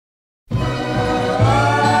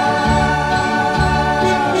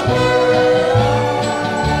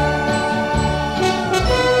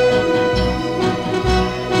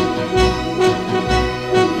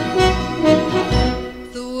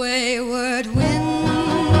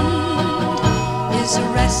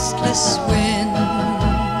restless wind,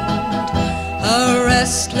 a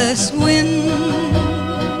restless wind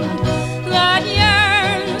that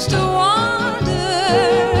yearns to wander,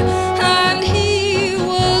 and he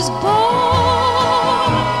was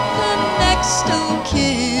born the next of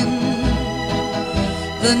kin,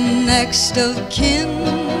 the next of kin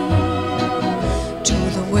to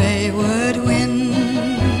the wayward wind.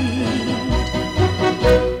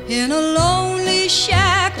 In a lonely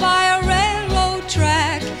shack by a railroad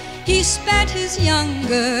track, he spent his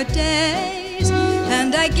younger days,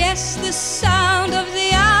 and I guess the sound of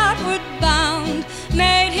the outward bound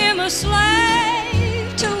made him a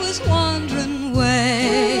slave to his wandering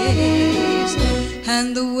ways.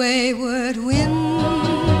 And the wayward wind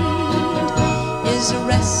is a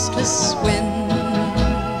restless wind,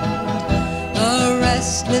 a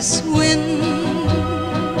restless wind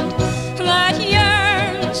that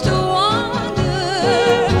yearns to wander,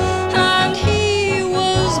 and he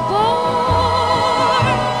was born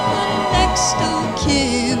the next of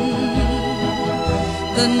kin,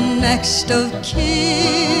 the next of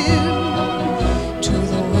kin to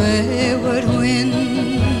the wayward wind.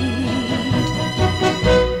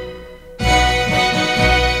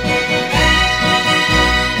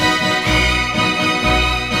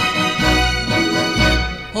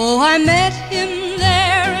 Oh, I met him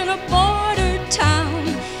there in a border town.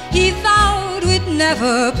 He vowed we'd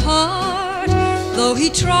never part, though he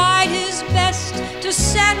tried his best to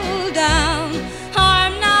settle down.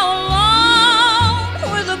 I'm now alone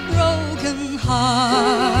with a broken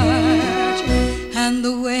heart. And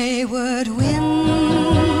the wayward wind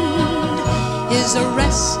is a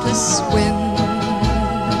restless wind,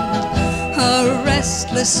 a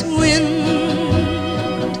restless wind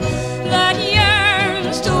that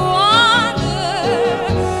yearns to wander,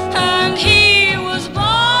 and he was born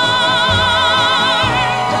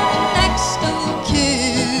the next of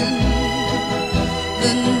kin,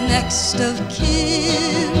 the next of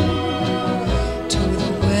kin to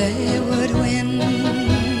the wayward wind,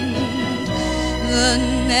 the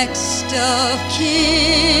next of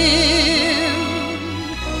kin.